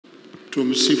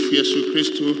Tumsifu Yesu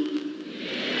Kristo.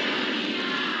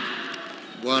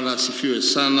 Bwana asifiwe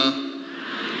sana.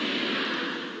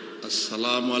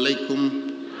 Assalamu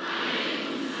alaikum.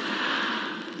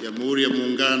 Jamhuri ya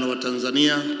Muungano wa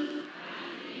Tanzania.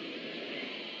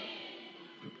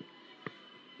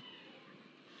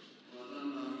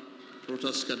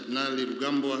 Protas Kardinali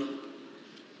Rugambwa,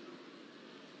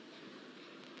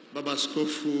 Baba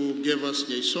Askofu Gervas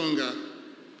Nyaisonga,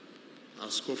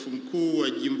 Askofu mkuu wa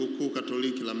Jimbo kuu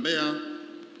Katoliki la Mbeya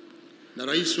na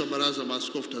Rais wa Baraza la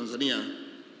Maaskofu Tanzania,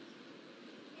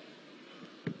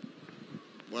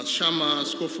 Mhashamu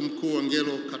Askofu Mkuu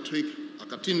Angelo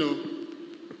Akatino,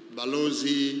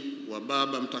 Balozi wa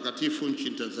Baba Mtakatifu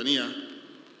nchini Tanzania,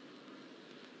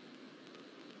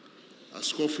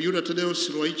 Askofu YudaThaddeus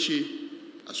Ruwai'ch,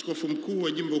 Askofu Mkuu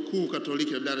wa Jimbo kuu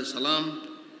Katoliki la Dar es Salaam,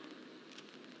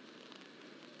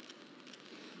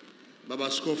 Baba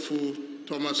Askofu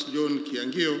Thomas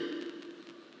Kiangio,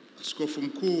 Askofu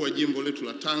Mkuu wa Jimbo letu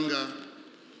la Tanga,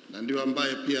 na ndio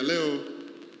ambaye pia leo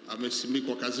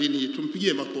amesimikwa kazini.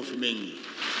 Tumpigie makofi mengi.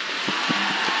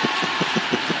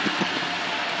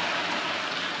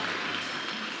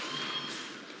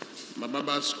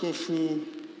 Mababa askofu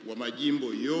wa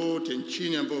majimbo yote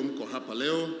nchini ambao mko hapa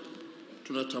leo,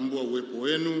 tunatambua uwepo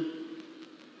wenu.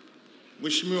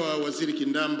 Mheshimiwa Waziri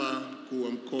Kindamba, mkuu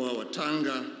wa mkoa wa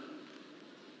Tanga,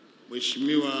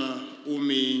 Mheshimiwa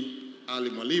Umi Ali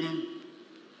Mwalimu,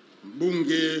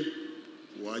 mbunge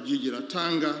wa jiji la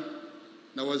Tanga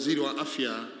na waziri wa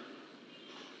afya,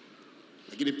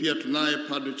 lakini pia tunaye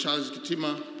Padre Charles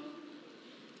Kitima,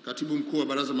 katibu mkuu wa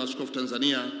Baraza la Maaskofu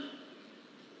Tanzania,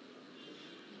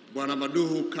 Bwana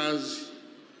Maduhu Kazi,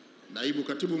 naibu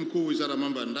katibu mkuu Wizara ya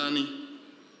Mambo ya Ndani,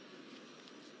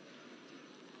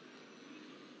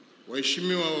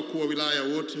 waheshimiwa wakuu wa wilaya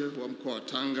wote wa mkoa wa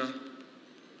Tanga,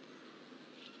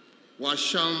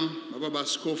 washamu, mababa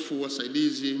askofu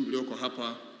wasaidizi mlioko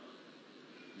hapa,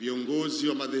 viongozi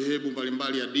wa madhehebu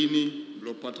mbalimbali ya dini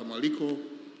mliopata mwaliko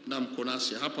na mko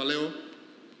nasi hapa leo,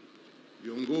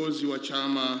 viongozi wa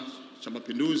Chama cha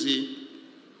Mapinduzi,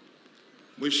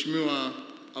 Mheshimiwa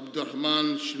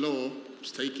Abdurrahman Shilo,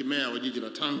 mstahiki meya wa jiji la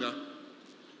Tanga,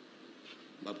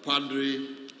 mapadri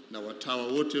na watawa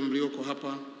wote mlioko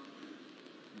hapa,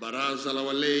 baraza la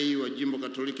walei wa Jimbo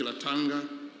Katoliki la Tanga,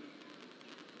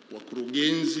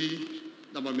 wakurugenzi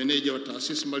na mameneja wa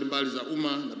taasisi mbalimbali za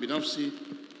umma na binafsi,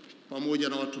 pamoja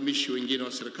na watumishi wengine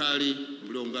wa serikali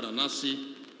mlioungana nasi.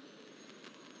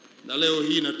 Na leo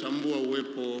hii natambua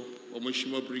uwepo wa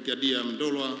Mheshimiwa Brigadia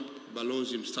Mdolwa,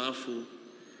 balozi mstaafu,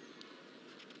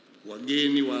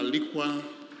 wageni waalikwa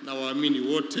na waamini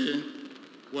wote,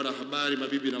 wanahabari,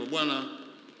 mabibi na mabwana.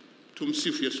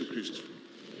 Tumsifu Yesu Kristo.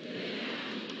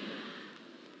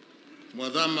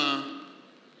 Mwadhama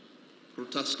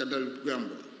Protas Kardinali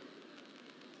Rugambwa,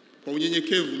 kwa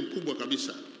unyenyekevu mkubwa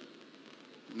kabisa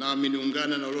nami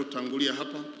niungane na waliotangulia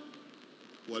hapa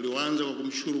walioanza kwa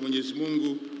kumshukuru Mwenyezi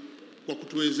Mungu kwa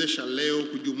kutuwezesha leo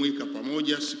kujumuika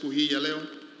pamoja siku hii ya leo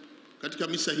katika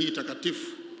misa hii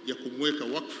takatifu ya kumweka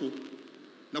wakfu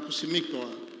na kusimikwa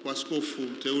kwa Askofu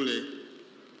mteule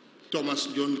Thomas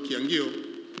Kiangio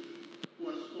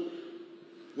kuwa askofu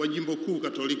wa Jimbo kuu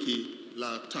Katoliki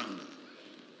la Tanga.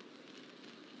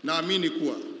 Naamini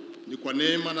kuwa ni kwa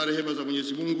neema na rehema za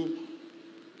Mwenyezi Mungu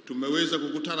tumeweza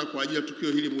kukutana kwa ajili ya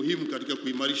tukio hili muhimu katika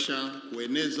kuimarisha,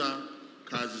 kueneza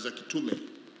kazi za kitume.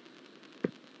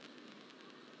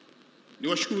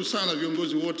 Niwashukuru sana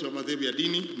viongozi wote wa madhehebu ya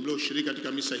dini mlioshiriki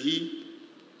katika misa hii.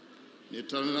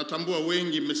 Natambua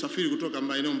wengi mmesafiri kutoka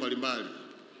maeneo mbalimbali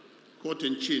kote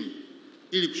nchini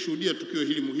ili kushuhudia tukio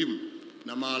hili muhimu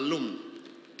na maalum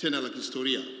tena la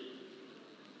kihistoria.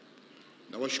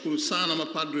 Nawashukuru sana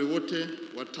mapadre wote,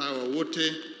 watawa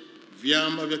wote,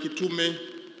 vyama vya kitume,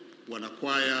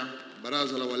 wanakwaya,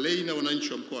 baraza la walei na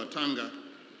wananchi wa mkoa wa Tanga,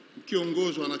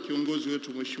 mkiongozwa na kiongozi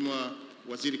wetu Mheshimiwa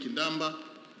Waziri Kindamba,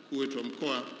 mkuu wetu wa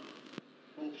mkoa,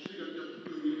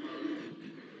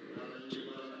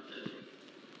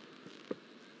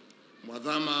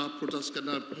 Mwadhama Protas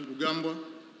Kardinali Rugambwa,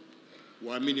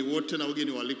 waamini wote na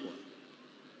wageni waalikwa.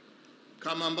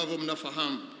 Kama ambavyo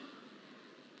mnafahamu,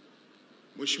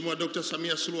 Mheshimiwa Dr.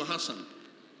 Samia Suluhu Hassan,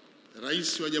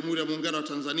 Rais wa Jamhuri ya Muungano wa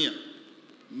Tanzania,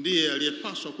 ndiye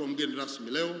aliyepaswa kuwa mgeni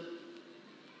rasmi leo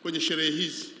kwenye sherehe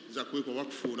hizi za kuwekwa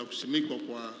wakfu na kusimikwa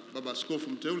kwa Baba Askofu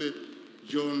mteule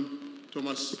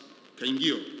Thomas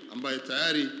Kiangio, ambaye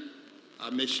tayari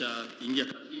ameshaingia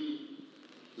kazini,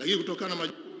 lakini kutokana na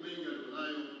majukumu mengi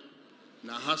aliyonayo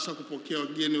na hasa kupokea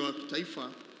wageni wa kitaifa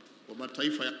wa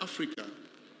mataifa ya Afrika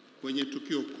kwenye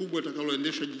tukio kubwa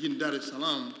litakaloendeshwa jijini Dar es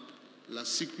Salaam la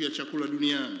siku ya chakula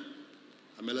duniani,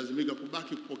 amelazimika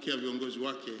kubaki kupokea viongozi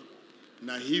wake,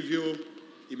 na hivyo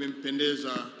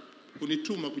imempendeza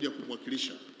kunituma kuja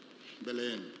kumwakilisha mbele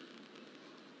yenu.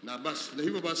 Na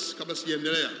hivyo basi, kabla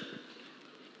sijaendelea,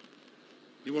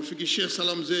 niwafikishie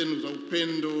salamu zenu za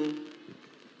upendo,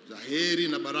 za heri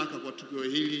na baraka kwa tukio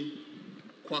hili,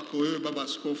 kwako wewe Baba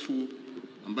Askofu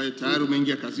ambaye tayari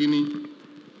umeingia kazini,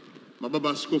 mababa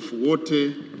askofu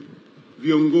wote,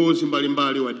 viongozi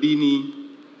mbalimbali wa dini,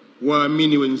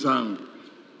 waamini wenzangu.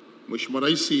 Mheshimiwa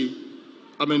Rais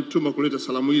amenituma kuleta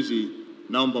salamu hizi,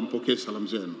 naomba mpokee salamu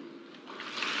zenu.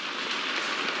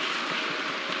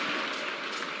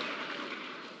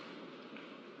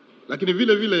 Lakini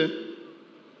vile vile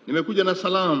nimekuja na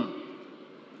salamu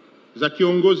za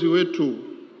kiongozi wetu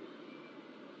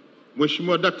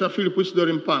Mheshimiwa Dr. Philip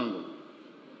Isidori Mpango,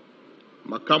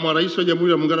 Makamu wa Rais wa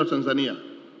Jamhuri ya Muungano wa Tanzania.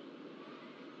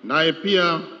 Naye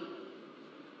pia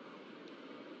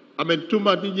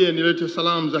ametuma nije nilete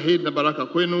salamu za heri na baraka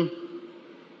kwenu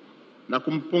na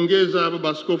kumpongeza Baba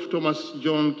Askofu Thomas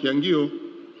John Kiangio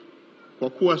kwa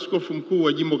kuwa askofu mkuu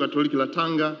wa Jimbo Katoliki la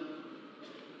Tanga,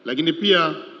 lakini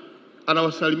pia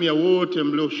anawasalimia wote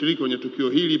mlioshiriki kwenye tukio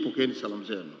hili. Pokeeni salamu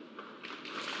zenu.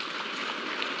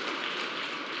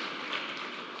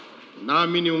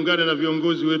 Nami niungane na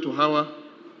viongozi wetu hawa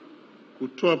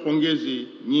kutoa pongezi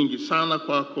nyingi sana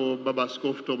kwako Baba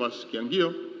Askofu Thomas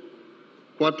Kiangio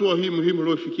kwa hatua hii muhimu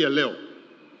uliofikia leo,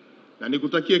 na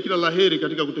nikutakia kila laheri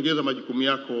katika kutekeleza majukumu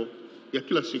yako ya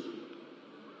kila siku.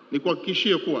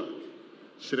 Nikuhakikishie kuwa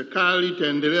serikali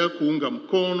itaendelea kuunga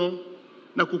mkono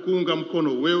na kukuunga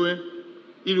mkono wewe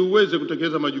ili uweze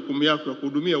kutekeleza majukumu yako ya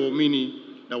kuhudumia waumini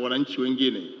na wananchi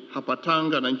wengine hapa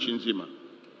Tanga na nchi nzima.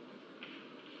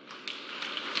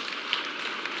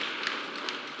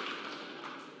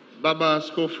 Baba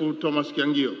Askofu Thomas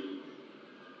Kiangio,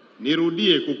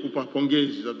 nirudie kukupa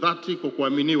pongezi za dhati kwa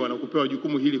kuaminiwa na kupewa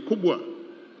jukumu hili kubwa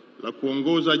la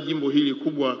kuongoza jimbo hili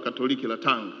kubwa Katoliki la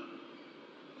Tanga.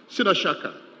 Sina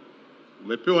shaka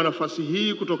umepewa nafasi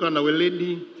hii kutokana na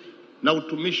weledi na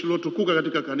utumishi uliotukuka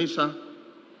katika kanisa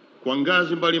kwa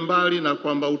ngazi mbalimbali, na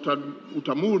kwamba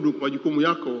utamudu kwa majukumu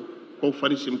yako kwa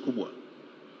ufanisi mkubwa.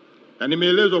 Na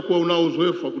nimeelezwa kuwa unao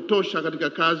uzoefu wa kutosha katika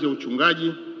kazi ya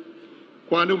uchungaji,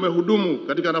 kwani umehudumu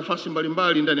katika nafasi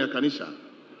mbalimbali ndani ya kanisa.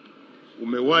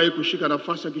 Umewahi kushika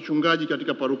nafasi ya kichungaji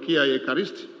katika parokia ya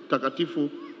Ekaristi Takatifu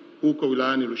huko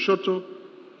wilayani Lushoto,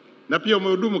 na pia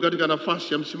umehudumu katika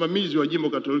nafasi ya msimamizi wa Jimbo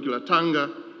Katoliki la Tanga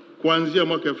kuanzia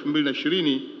mwaka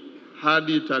 2020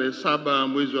 hadi tarehe 7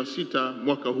 mwezi wa 6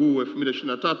 mwaka huu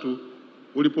 2023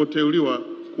 ulipoteuliwa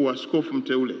kuwa askofu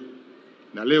mteule,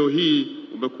 na leo hii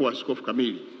umekuwa askofu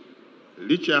kamili.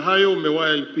 Licha ya hayo,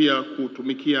 umewahi pia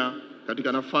kutumikia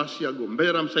katika nafasi ya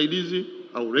gombera msaidizi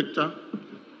au rekta.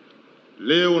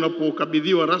 Leo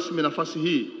unapokabidhiwa rasmi nafasi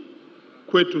hii,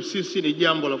 kwetu sisi ni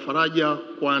jambo la faraja,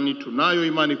 kwani tunayo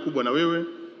imani kubwa na wewe.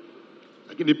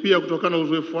 Lakini pia kutokana na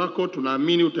uzoefu wako,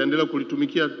 tunaamini utaendelea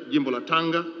kulitumikia jimbo la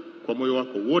Tanga kwa moyo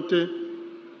wako wote,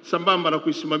 sambamba na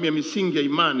kuisimamia misingi ya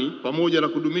imani pamoja na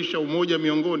kudumisha umoja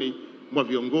miongoni mwa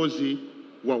viongozi,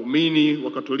 waumini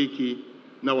wa Katoliki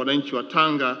na wananchi wa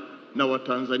Tanga na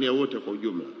Watanzania wote kwa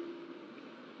ujumla.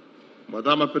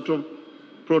 Mwadhama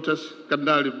Protes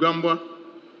Kardinali Rugambwa,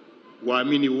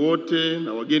 waamini wote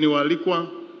na wageni waalikwa,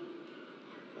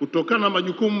 kutokana na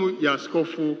majukumu ya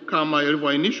askofu kama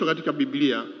yalivyoainishwa katika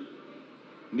Biblia,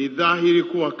 ni dhahiri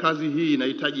kuwa kazi hii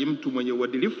inahitaji mtu mwenye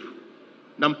uadilifu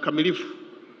na mkamilifu,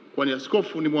 kwani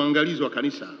askofu ni mwangalizi wa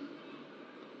kanisa.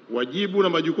 Wajibu na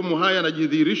majukumu haya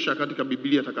yanajidhihirisha katika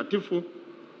Biblia Takatifu,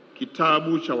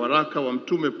 kitabu cha waraka wa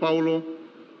Mtume Paulo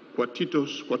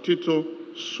kwa Tito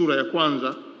sura ya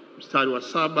 1 mstari wa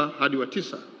 7 hadi wa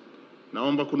 9.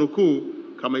 Naomba kunukuu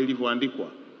kama ilivyoandikwa: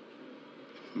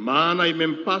 maana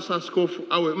imempasa askofu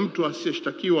awe mtu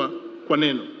asiyeshtakiwa kwa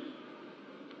neno,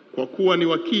 kwa kuwa ni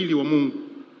wakili wa Mungu,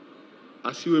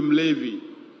 asiwe mlevi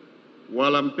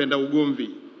wala mpenda ugomvi,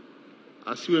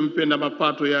 asiwe mpenda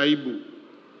mapato ya aibu,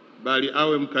 bali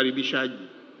awe mkaribishaji,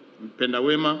 mpenda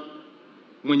wema,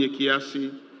 mwenye kiasi,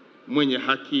 mwenye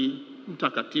haki,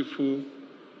 mtakatifu,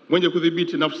 mwenye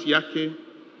kudhibiti nafsi yake,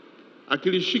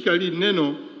 akilishika hili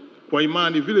neno kwa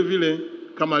imani vile vile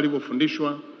kama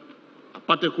alivyofundishwa,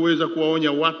 apate kuweza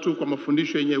kuwaonya watu kwa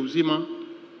mafundisho yenye uzima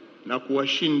na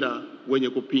kuwashinda wenye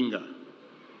kupinga.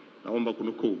 Naomba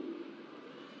kunukuu.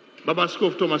 Baba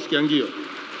Askofu Thomas Kiangio,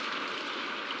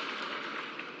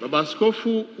 Baba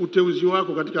Askofu, uteuzi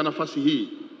wako katika nafasi hii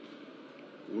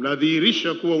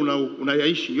unadhihirisha kuwa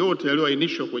unayaishi yote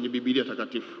yaliyoainishwa kwenye Biblia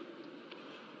Takatifu.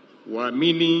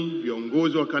 Waamini,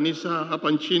 viongozi wa kanisa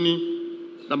hapa nchini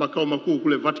na makao makuu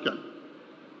kule Vatican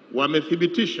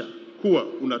wamethibitisha kuwa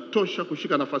unatosha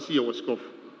kushika nafasi ya uaskofu.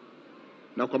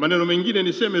 Na kwa maneno mengine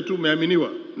niseme tu umeaminiwa,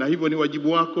 na hivyo ni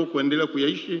wajibu wako kuendelea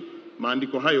kuyaishi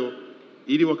maandiko hayo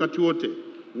ili wakati wote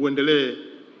uendelee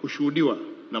kushuhudiwa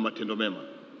na matendo mema.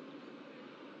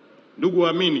 Ndugu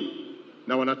waamini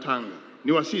na wanatanga,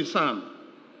 niwasihi sana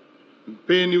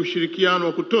mpeni ushirikiano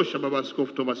wa kutosha Baba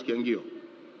Askofu Thomas Kiangio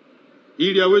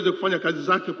ili aweze kufanya kazi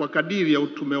zake kwa kadiri ya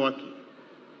utume wake.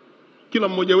 Kila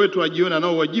mmoja wetu ajione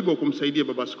anao wajibu wa kumsaidia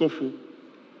Baba Askofu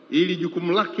ili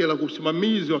jukumu lake la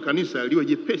kusimamizi wa kanisa liwe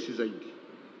jepesi zaidi.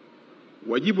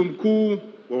 Wajibu mkuu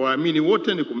wa waamini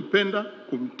wote ni kumpenda,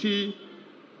 kumtii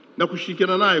na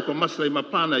kushirikiana naye kwa maslahi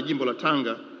mapana ya jimbo la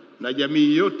Tanga na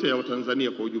jamii yote ya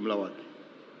Watanzania kwa ujumla wake.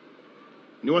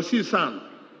 Niwasihi sana,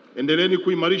 endeleeni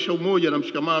kuimarisha umoja na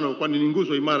mshikamano, kwani ni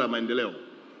nguzo imara ya maendeleo.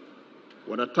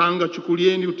 Wanatanga,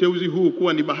 chukulieni uteuzi huu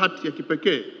kuwa ni bahati ya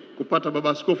kipekee kupata Baba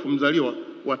Askofu mzaliwa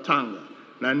wa Tanga,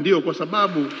 na ndio kwa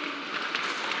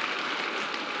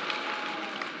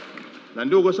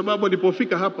sababu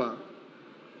nilipofika hapa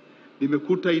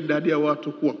nimekuta idadi ya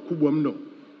watu kuwa kubwa mno.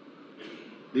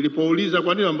 Nilipouliza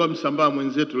kwa nini ambaye Msambaa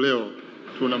mwenzetu leo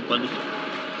tunampandisha.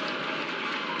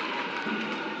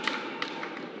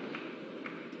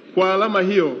 Kwa alama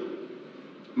hiyo,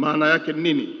 maana yake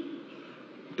nini?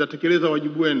 Mtatekeleza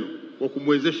wajibu wenu wa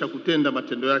kumwezesha kutenda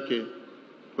matendo yake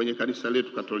kwenye kanisa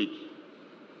letu Katoliki.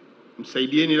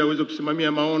 Msaidieni ili aweze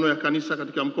kusimamia maono ya kanisa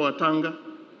katika mkoa wa Tanga,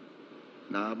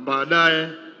 na baadaye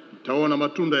mtaona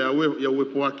matunda ya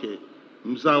uwepo wake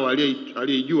mzao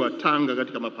aliyejua Tanga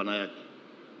katika mapana yake.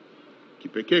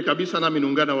 Kipekee kabisa nami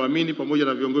niungana waamini pamoja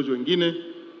na viongozi wengine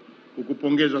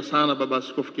kukupongeza sana Baba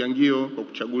Askofu Kiangio kwa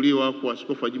kuchaguliwa kuwa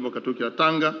askofu wa Jimbo Katoliki la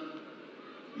Tanga.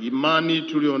 Imani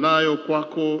tulionayo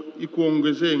kwako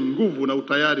ikuongezee nguvu na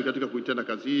utayari katika kuitenda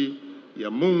kazi hii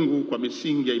ya Mungu kwa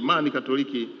misingi ya imani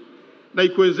Katoliki, na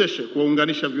ikuwezeshe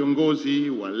kuwaunganisha viongozi,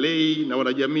 walei na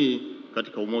wanajamii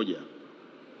katika umoja.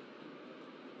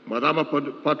 Mwadhama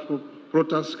Padre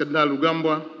Thomas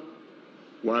Kiangio,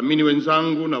 waamini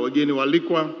wenzangu na wageni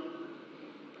waalikwa,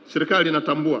 serikali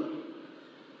inatambua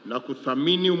na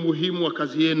kuthamini umuhimu wa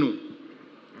kazi yenu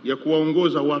ya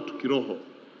kuwaongoza watu kiroho.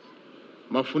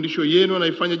 Mafundisho yenu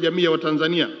yanaifanya jamii ya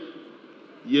Watanzania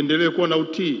iendelee kuwa na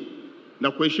utii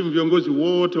na kuheshimu viongozi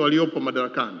wote waliopo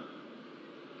madarakani.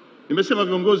 Nimesema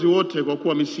viongozi wote kwa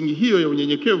kuwa misingi hiyo ya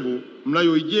unyenyekevu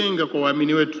mnayoijenga kwa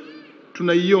waamini wetu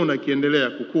tunaiona ikiendelea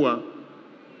kukua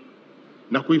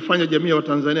na kuifanya jamii ya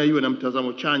Watanzania iwe na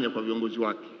mtazamo chanya kwa viongozi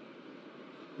wake.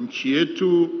 Nchi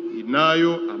yetu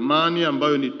inayo amani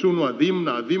ambayo ni tunu adhimu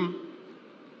na adhimu.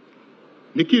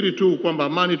 Nikiri tu kwamba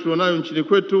amani tulionayo nchini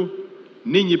kwetu,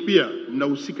 ninyi pia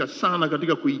mnahusika sana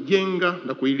katika kuijenga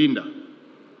na kuilinda.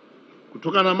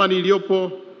 Kutokana na amani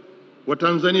iliyopo,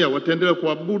 Watanzania wataendelea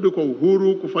kuabudu kwa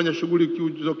uhuru, kufanya shughuli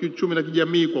za kiuchumi na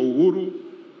kijamii kwa uhuru,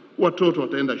 watoto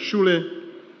wataenda shule,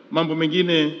 mambo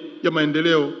mengine ya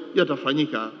maendeleo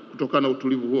yatafanyika kutokana na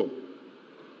utulivu huo.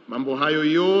 Mambo hayo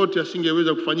yote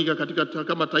yasingeweza kufanyika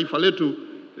kama taifa letu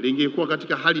lingekuwa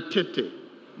katika hali tete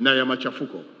na ya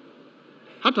machafuko.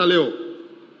 Hata leo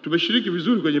tumeshiriki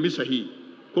vizuri kwenye misa hii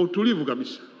kwa utulivu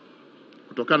kabisa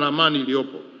kutokana na amani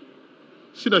iliyopo.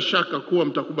 Sina shaka kuwa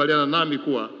mtakubaliana nami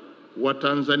kuwa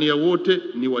Watanzania wote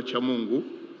ni wacha Mungu,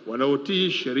 wanaotii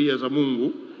sheria za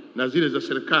Mungu na zile za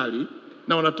serikali,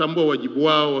 na wanatambua wajibu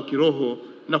wao wa kiroho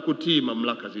na kutii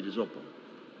mamlaka zilizopo.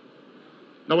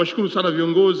 Nawashukuru sana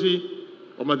viongozi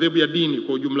wa madhehebu ya dini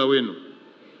kwa ujumla wenu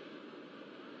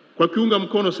kwa kiunga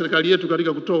mkono serikali yetu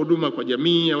katika kutoa huduma kwa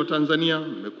jamii ya Watanzania.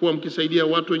 Mmekuwa mkisaidia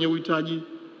watu wenye uhitaji,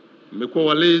 mmekuwa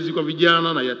walezi kwa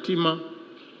vijana na yatima,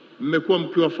 mmekuwa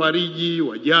mkiwafariji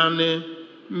wajane,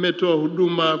 mmetoa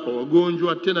huduma kwa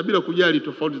wagonjwa, tena bila kujali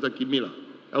tofauti za kimila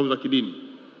au za kidini.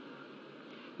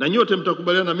 Na nyote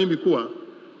mtakubaliana na mimi kuwa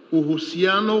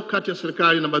uhusiano kati ya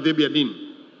serikali na madhehebu ya dini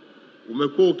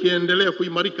umekuwa ukiendelea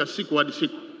kuimarika siku hadi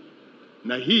siku,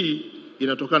 na hii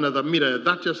inatokana na dhamira ya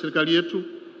dhati ya serikali yetu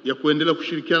ya kuendelea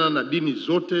kushirikiana na dini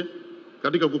zote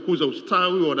katika kukuza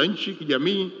ustawi wa wananchi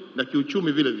kijamii na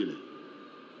kiuchumi vile vile.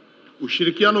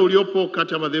 Ushirikiano uliopo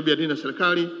kati ya madhehebu ya dini na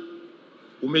serikali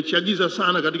umechagiza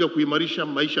sana katika kuimarisha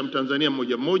maisha ya Mtanzania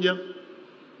mmoja mmoja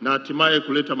na hatimaye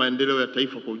kuleta maendeleo ya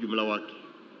taifa kwa ujumla wake.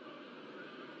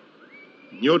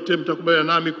 Nyote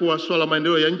mtakubaliana nami kuwa swala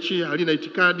maendeleo ya nchi halina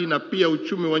itikadi, na pia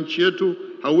uchumi wa nchi yetu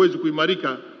hauwezi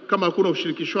kuimarika kama hakuna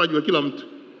ushirikishwaji wa kila mtu.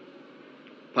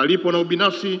 Palipo na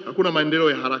ubinafsi hakuna maendeleo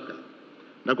ya haraka.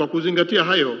 Na kwa kuzingatia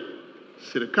hayo,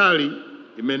 serikali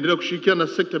imeendelea kushirikiana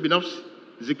na sekta binafsi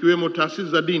zikiwemo taasisi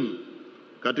za dini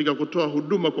katika kutoa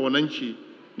huduma kwa wananchi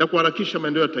na kuharakisha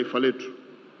maendeleo ya taifa letu.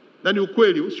 Na ni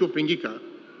ukweli usiopingika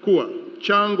kuwa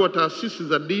mchango wa taasisi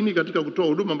za dini katika kutoa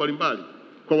huduma mbalimbali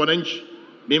kwa wananchi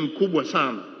ni mkubwa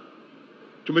sana.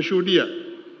 Tumeshuhudia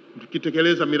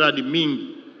tukitekeleza miradi mingi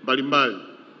mbalimbali,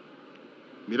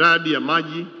 miradi ya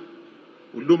maji,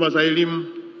 huduma za elimu,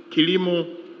 kilimo,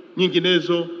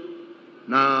 nyinginezo,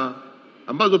 na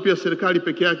ambazo pia serikali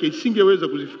peke yake isingeweza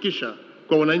kuzifikisha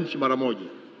kwa wananchi mara moja.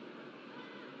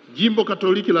 Jimbo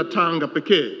Katoliki la Tanga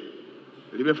pekee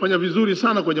limefanya vizuri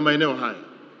sana kwenye maeneo haya.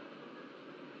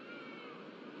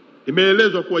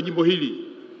 Imeelezwa kuwa jimbo hili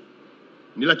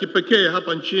ni la kipekee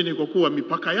hapa nchini kwa kuwa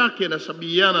mipaka yake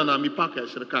inasabihiana na mipaka ya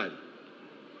serikali.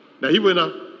 Na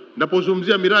hivyo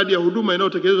ninapozungumzia miradi ya huduma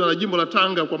inayotekelezwa na jimbo la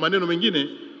Tanga, kwa maneno mengine,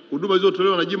 huduma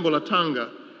zilizotolewa na jimbo la Tanga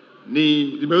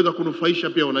limeweza kunufaisha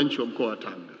pia wananchi wa mkoa wa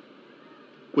Tanga.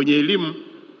 Kwenye elimu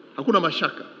hakuna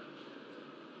mashaka,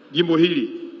 jimbo hili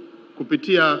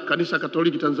kupitia Kanisa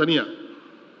Katoliki Tanzania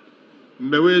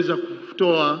mmeweza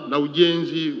kutoa na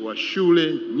ujenzi wa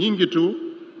shule nyingi tu,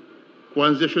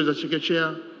 kuanzia shule za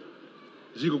chekechea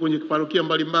ziko kwenye parokia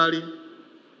mbalimbali,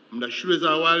 mna shule za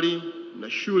awali, mna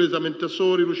shule za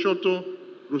Montessori Lushoto,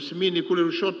 Rusimini kule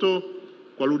Lushoto,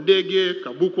 kwa Ludege,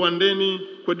 Kabuku Andeni,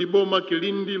 Kwediboma,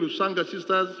 Kilindi, Lusanga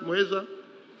Sisters, Muheza.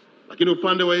 Lakini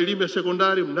upande wa elimu ya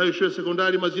sekondari mnayo shule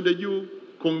sekondari Mazinde Juu,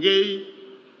 Kongei,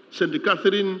 St.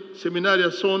 Catherine, seminari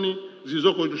ya Soni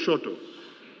zilizoko Lushoto.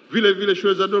 Vile vile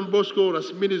shule za Don Bosco,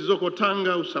 Rasmini zilizoko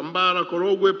Tanga, Usambara,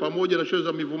 Korogwe, pamoja na shule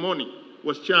za Mivumoni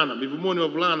wasichana, Mivumoni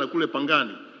wavulana kule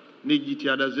Pangani. Ni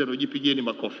jitihada zenu, jipigeni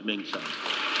makofi mengi sana.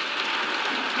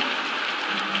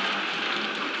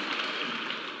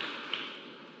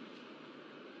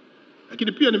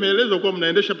 Lakini pia nimeelezwa kuwa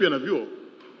mnaendesha pia na vyuo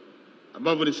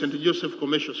ambavyo ni St. Joseph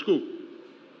Commercial School,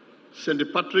 St.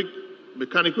 Patrick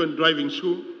Mechanical and Driving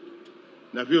School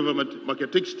na vyuo vya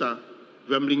Maketexta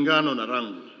vya Mlingano na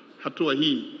Rangu. Hatua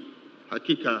hii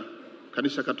hakika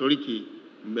Kanisa Katoliki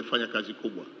mmefanya kazi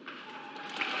kubwa.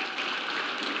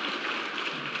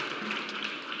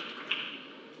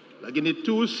 Lakini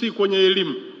tu si kwenye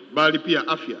elimu bali pia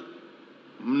afya.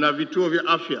 Mna vituo vya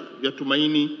afya vya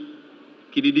Tumaini,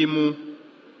 Kididimu,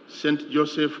 St.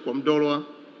 Joseph kwa Mdolwa,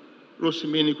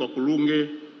 Rosimini kwa Kulunge,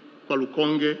 kwa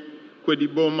Lukonge,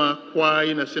 Kwediboma,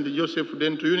 Kwai na St. Joseph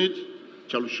Dental Unit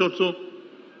cha Lushoto.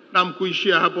 Na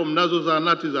mkuishia hapo mnazo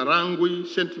zahanati za Rangwi,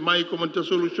 St. Michael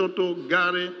Montessori Lushoto,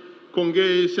 Gare,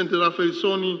 Kongei, St. Raphael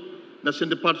Soni na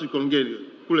St. Patrick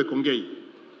kule Kongei.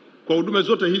 Kwa huduma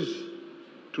zote hizi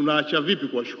tunaacha vipi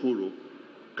kuwashukuru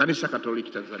Kanisa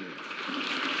Katoliki Tanzania?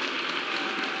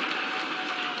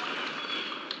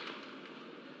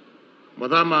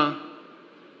 Mwadhama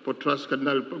Potras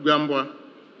Kardinali Rugambwa,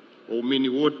 waumini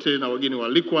wote na wageni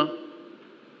waalikwa,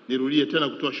 nirudie tena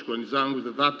kutoa shukrani zangu za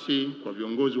dhati kwa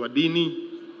viongozi wa dini,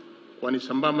 kwani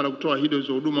sambamba na kutoa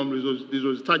hizo huduma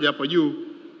mlizozitaja hapa juu,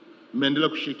 mmeendelea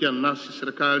kushirikiana nasi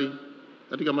serikali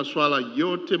katika masuala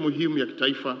yote muhimu ya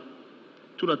kitaifa.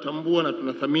 Tunatambua na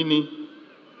tunathamini.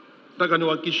 Nataka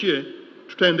niwahakikishie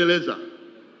tutaendeleza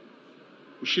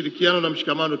ushirikiano na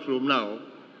mshikamano tulionao,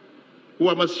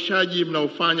 uhamasishaji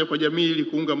mnaofanya kwa jamii ili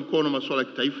kuunga mkono masuala ya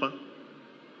kitaifa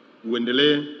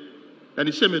uendelee. Na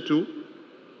niseme tu,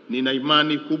 nina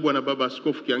imani kubwa na Baba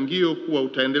Askofu Kiangio kuwa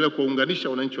utaendelea kuwaunganisha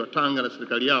wananchi wa Tanga na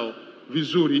serikali yao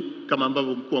vizuri kama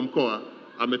ambavyo mkuu wa mkoa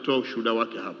ametoa ushuhuda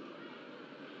wake hapa.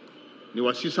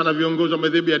 Niwasihi sana viongozi wa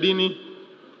madhehebu ya dini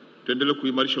tuendelee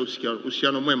kuimarisha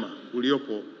uhusiano mwema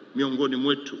uliopo miongoni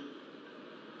mwetu,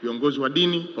 viongozi wa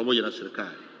dini pamoja na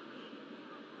serikali.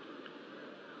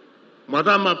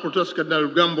 Mwadhama Potras Kardinali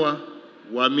Rugambwa,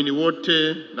 waamini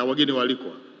wote na wageni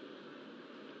waalikwa,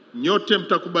 nyote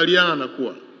mtakubaliana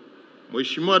kuwa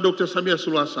Mheshimiwa Dr. Samia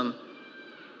Suluhu Hassan,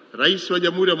 Rais wa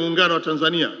Jamhuri ya Muungano wa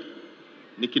Tanzania,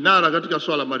 ni kinara katika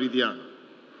swala maridhiano.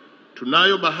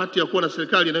 Tunayo bahati ya kuwa na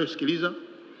serikali inayosikiliza,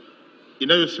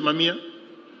 inayosimamia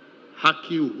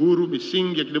haki, uhuru,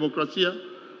 misingi ya kidemokrasia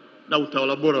na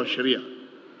utawala bora wa sheria.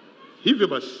 Hivyo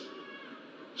basi,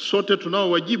 sote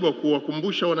tunao wajibu wa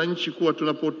kuwakumbusha wananchi kuwa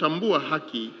tunapotambua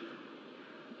haki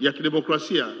ya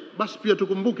kidemokrasia, basi pia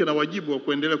tukumbuke na wajibu wa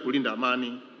kuendelea kulinda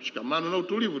amani, mshikamano na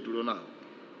utulivu tulionao.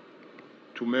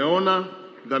 Tumeona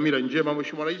dhamira njema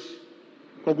Mheshimiwa Rais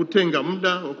kwa kutenga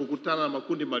muda wa kukutana na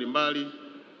makundi mbalimbali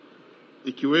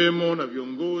ikiwemo na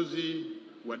viongozi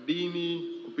wa dini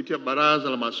kupitia Baraza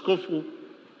la Maaskofu.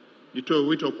 Nitoe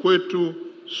wito kwetu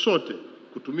sote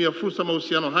kutumia fursa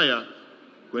mahusiano haya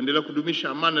kuendelea kudumisha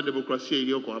amani na demokrasia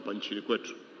iliyoko hapa nchini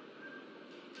kwetu.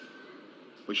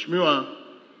 Mheshimiwa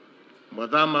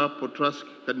Mwadhama Potras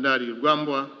Kardinali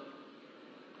Rugambwa,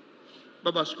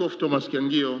 Baba Askofu Thomas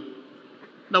Kiangio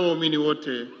na waumini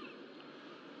wote,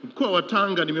 mkoa wa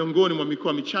Tanga ni miongoni mwa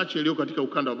mikoa michache iliyo katika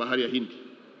ukanda wa Bahari ya Hindi.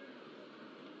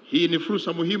 Hii ni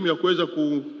fursa muhimu ya kuweza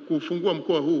kufungua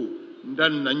mkoa huu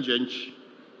ndani na nje ya nchi.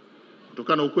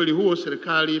 Kutokana na ukweli huo,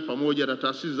 serikali pamoja na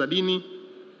taasisi za dini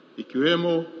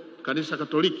ikiwemo Kanisa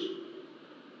Katoliki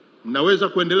mnaweza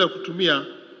kuendelea kutumia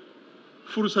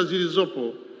fursa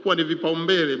zilizopo kuwa ni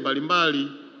vipaumbele mbalimbali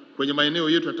kwenye maeneo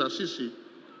yetu ya taasisi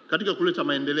katika kuleta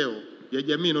maendeleo ya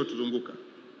jamii inayotuzunguka.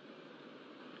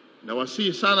 Na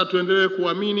wasihi sana tuendelee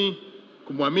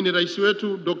kumwamini rais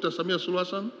wetu Dr. Samia Suluhu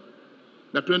Hassan,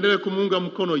 na tuendelee kumuunga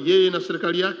mkono yeye na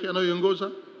serikali yake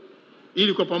anayoiongoza,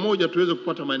 ili kwa pamoja tuweze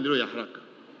kupata maendeleo ya haraka.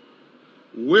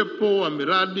 Uwepo wa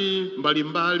miradi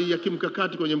mbalimbali ya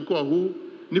kimkakati kwenye mkoa huu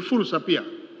ni fursa pia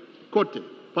kote,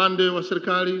 upande wa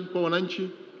serikali kwa wananchi,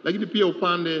 lakini pia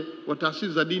upande wa taasisi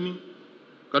za dini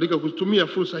katika kutumia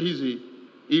fursa hizi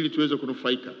ili tuweze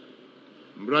kunufaika.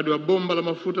 Mradi wa bomba la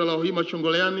mafuta la Ohima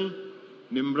Chongoleani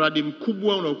ni mradi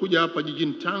mkubwa unaokuja hapa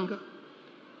jijini Tanga.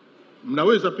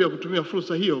 Mnaweza pia kutumia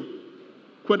fursa hiyo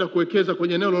kwenda kuwekeza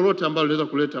kwenye eneo lolote ambalo linaweza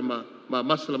kuleta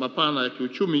masuala mapana ya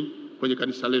kiuchumi kwenye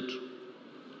kanisa letu.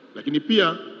 Lakini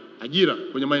pia ajira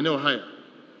kwenye maeneo haya.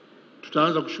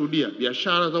 Tutaanza kushuhudia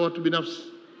biashara za watu binafsi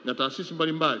na taasisi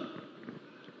mbalimbali.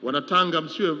 Wanatanga,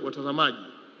 msiwe watazamaji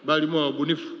bali mwe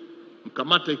wabunifu,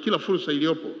 mkamate kila fursa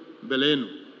iliyopo mbele yenu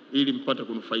ili mpate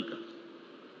kunufaika.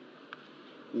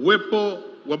 Uwepo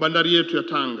wa bandari yetu ya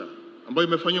Tanga ambayo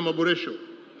imefanywa maboresho,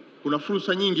 kuna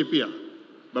fursa nyingi pia.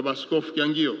 Baba Askofu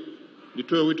Kiangio,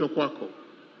 nitoe wito kwako,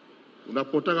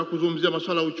 unapotaka kuzungumzia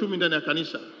masuala ya uchumi ndani ya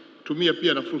kanisa, tumia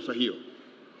pia na fursa hiyo.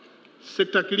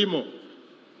 Sekta ya kilimo,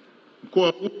 mkoa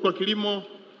huu kwa kilimo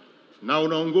na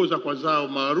unaongoza kwa zao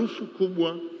maarufu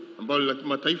kubwa ambalo la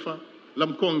kimataifa la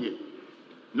mkonge,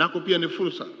 nako pia ni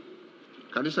fursa.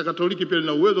 Kanisa Katoliki pia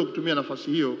lina uwezo wa kutumia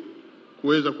nafasi hiyo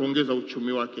kuweza kuongeza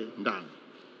uchumi wake ndani.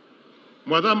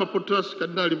 Mwadhama Padre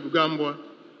Kardinali Rugambwa,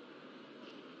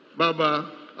 Baba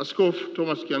Askofu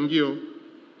Thomas Kiangio,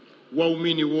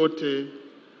 waumini wote,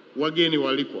 wageni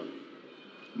waalikwa,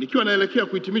 nikiwa naelekea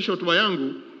kuhitimisha hotuba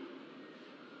yangu,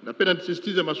 napenda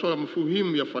nisisitize masuala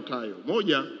muhimu yafuatayo.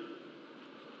 Moja,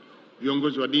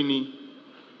 viongozi wa dini,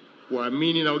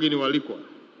 waamini na wageni waalikwa,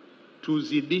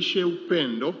 tuzidishe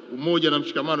upendo, umoja na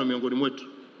mshikamano miongoni mwetu.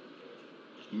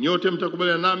 Nyote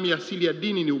mtakubaliana nami, asili ya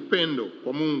dini ni upendo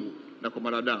kwa Mungu na kwa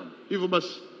wanadamu. Hivyo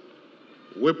basi,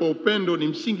 uwepo wa upendo ni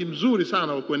msingi mzuri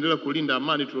sana wa kuendelea kulinda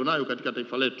amani tulionayo katika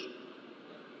taifa letu.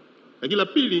 Lakini la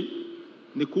pili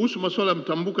ni kuhusu masuala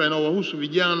mtambuka yanayowahusu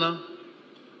vijana.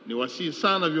 Ni wasihi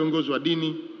sana viongozi wa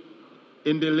dini,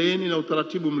 endeleeni na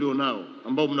utaratibu mlionao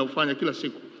ambao mnaufanya kila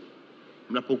siku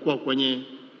mnapokuwa kwenye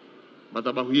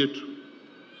madhabahu yetu,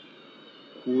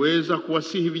 kuweza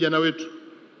kuwasihi vijana wetu,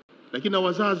 lakini na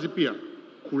wazazi pia,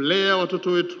 kulea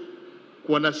watoto wetu,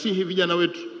 kuwanasihi vijana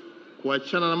wetu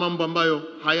kuachana na mambo ambayo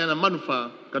hayana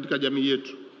manufaa katika jamii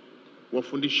yetu.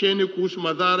 Wafundisheni kuhusu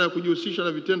madhara ya kujihusisha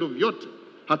na vitendo vyote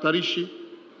hatarishi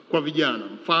kwa vijana,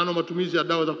 mfano matumizi ya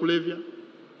dawa za kulevya,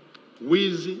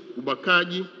 wizi,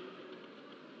 ubakaji,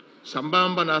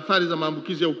 sambamba na athari za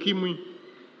maambukizi ya ukimwi,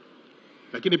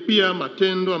 lakini pia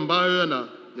matendo ambayo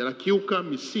yanakiuka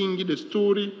misingi,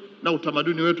 desturi na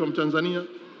utamaduni wetu wa Mtanzania.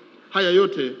 Haya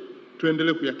yote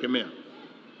tuendelee kuyakemea.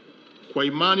 Kwa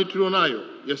imani tulionayo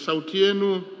ya sauti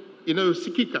yenu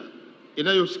inayosikika,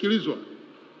 inayosikilizwa,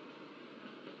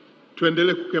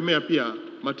 tuendelee kukemea pia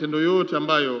matendo yote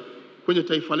ambayo kwenye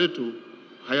taifa letu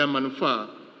haya manufaa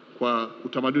kwa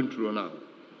utamaduni tulionao.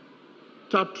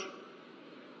 Tatu,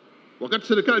 wakati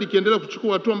serikali ikiendelea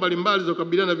kuchukua hatua mbalimbali za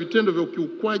kukabiliana na vitendo vya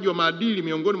ukiukwaji wa maadili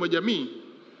miongoni mwa jamii,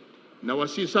 na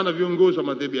wasihi sana viongozi wa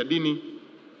madhehebu ya dini,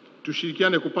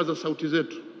 tushirikiane kupaza sauti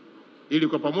zetu ili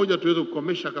kwa pamoja tuweze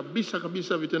kukomesha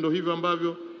kabisa vitendo hivyo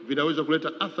ambavyo vinaweza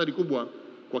kuleta athari kubwa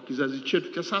kwa kizazi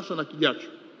chetu cha sasa na kijacho.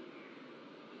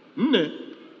 Nne,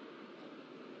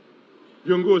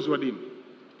 viongozi wa dini,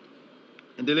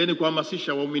 endeleeni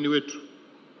kuhamasisha waumini wetu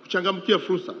kuchangamkia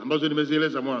fursa ambazo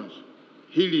nimezieleza mwanzo.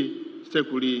 Hili sitaki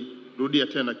kulirudia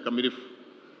tena kikamilifu.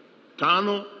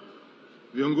 Tano,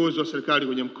 viongozi wa serikali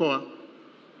kwenye mkoa,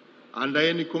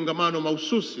 andaeni kongamano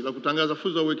mahususi la kutangaza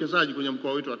fursa za uwekezaji kwenye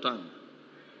mkoa wetu wa Tanga,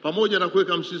 pamoja na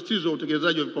kuweka msisitizo wa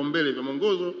utekelezaji wa vipaumbele vya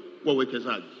mwongozo wa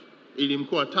uwekezaji, ili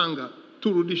mkoa wa Tanga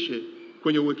turudishe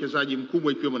kwenye uwekezaji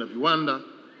mkubwa, ikiwemo na viwanda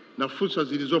na fursa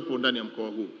zilizopo ndani ya mkoa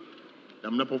huu.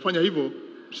 Na mnapofanya hivyo,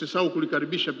 msisahau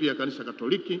kulikaribisha pia Kanisa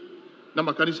Katoliki na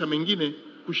makanisa mengine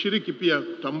kushiriki pia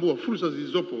kutambua fursa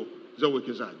zilizopo za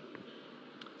uwekezaji.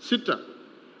 Sita,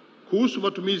 kuhusu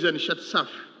matumizi ya nishati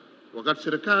safi, wakati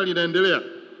serikali inaendelea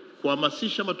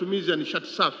kuhamasisha matumizi ya nishati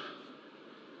safi,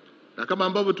 na kama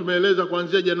ambavyo tumeeleza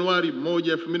kuanzia Januari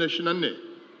 1, 2024,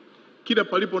 kila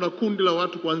palipo na kundi la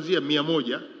watu kuanzia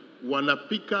 100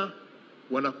 wanapika,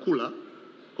 wanakula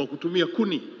kwa kutumia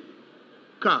kuni,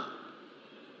 kaa.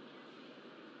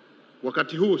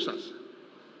 Wakati huu sasa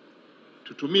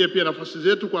tutumie pia nafasi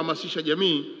zetu kuhamasisha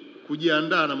jamii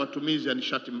kujiandaa na matumizi ya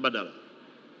nishati mbadala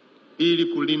ili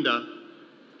kulinda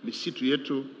misitu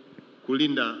yetu,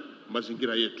 kulinda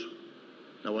mazingira yetu.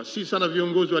 Na wasihi sana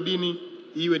viongozi wa dini,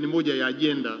 iwe ni moja ya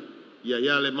ajenda ya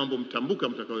yale mambo mtambuka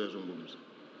mtakayoyazungumza.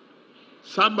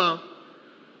 7,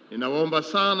 ninawaomba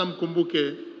sana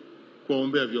mkumbuke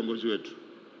kuwaombea viongozi wetu.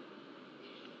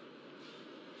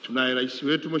 Tunaye rais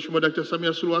wetu Mheshimiwa Dr.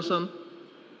 Samia Suluhu Hassan,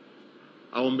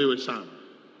 aombewe sana.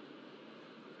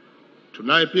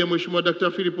 Tunaye pia Mheshimiwa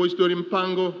Dr. Philip Isdori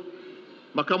Mpango,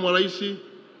 makamu wa rais,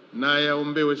 naye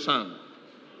aombewe sana.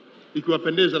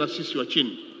 Ikiwapendeza na sisi wa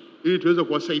chini, ili tuweze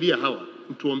kuwasaidia hawa,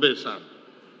 mtuombee sana.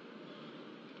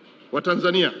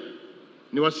 Watanzania,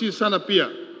 niwasihi sana pia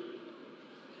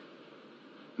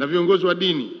na viongozi wa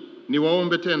dini,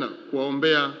 niwaombe tena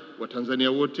kuwaombea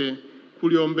Watanzania wote,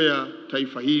 kuliombea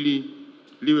taifa hili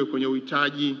liwe kwenye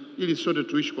uhitaji, ili sote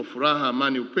tuishi kwa furaha,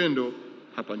 amani, upendo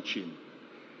hapa nchini.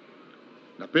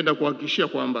 Napenda kuhakikishia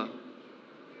kwamba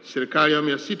serikali ya awamu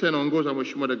ya 6 inaongozwa na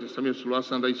Mheshimiwa Dr. Samia Suluhu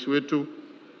Hassan, rais wetu,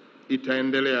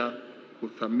 itaendelea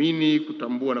kuthamini,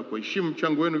 kutambua na kuheshimu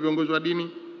mchango wenu viongozi wa dini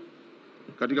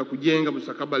katika kujenga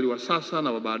mustakabali wa sasa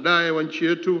na wa baadaye wa nchi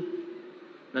yetu.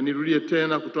 Na nirudie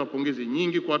tena kutoa pongezi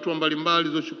nyingi kwa hatua mbalimbali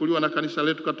zilizochukuliwa na kanisa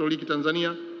letu Katoliki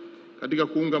Tanzania katika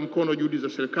kuunga mkono juhudi za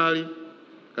serikali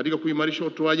katika kuimarisha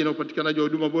utoaji na upatikanaji wa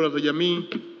huduma bora za jamii.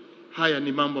 Haya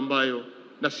ni mambo ambayo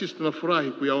na sisi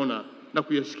tunafurahi kuyaona na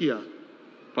kuyasikia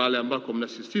pale ambako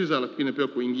mnasisitiza, lakini pia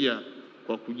kuingia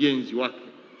kwa kujenzi wake.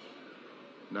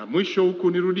 Na mwisho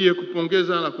huku nirudie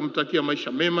kupongeza na kumtakia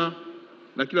maisha mema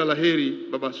na kila laheri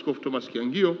Baba Askofu Thomas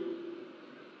Kiangio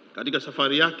katika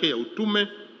safari yake ya utume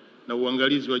na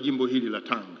uangalizi wa jimbo hili la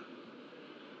Tanga.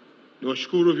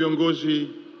 Niwashukuru viongozi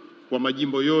wa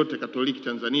majimbo yote Katoliki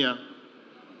Tanzania,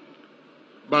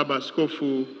 Baba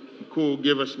Askofu Mkuu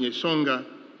Gervas Nyaisonga,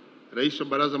 Rais wa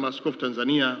Baraza la Maaskofu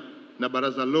Tanzania na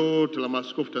Baraza lote la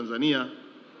Maaskofu Tanzania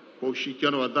kwa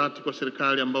ushirikiano wa dhati kwa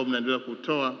serikali ambao mnaendelea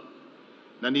kutoa.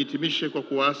 Na nihitimishe kwa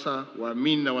kuwaasa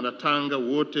waamini na wanatanga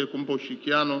wote kumpa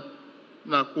ushirikiano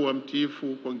na kuwa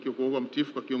mtiifu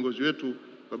kwa kiongozi wetu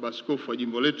Baba Askofu wa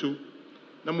jimbo letu,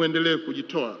 na muendelee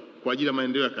kujitoa kwa ajili ya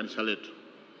maendeleo ya kanisa letu.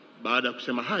 Baada ya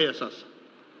kusema haya, sasa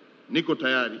niko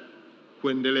tayari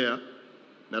kuendelea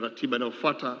na ratiba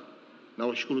inayofuata. Na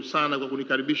washukuru sana kwa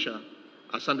kunikaribisha.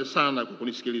 Asante sana kwa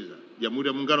kunisikiliza. Jamhuri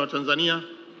ya Muungano wa Tanzania.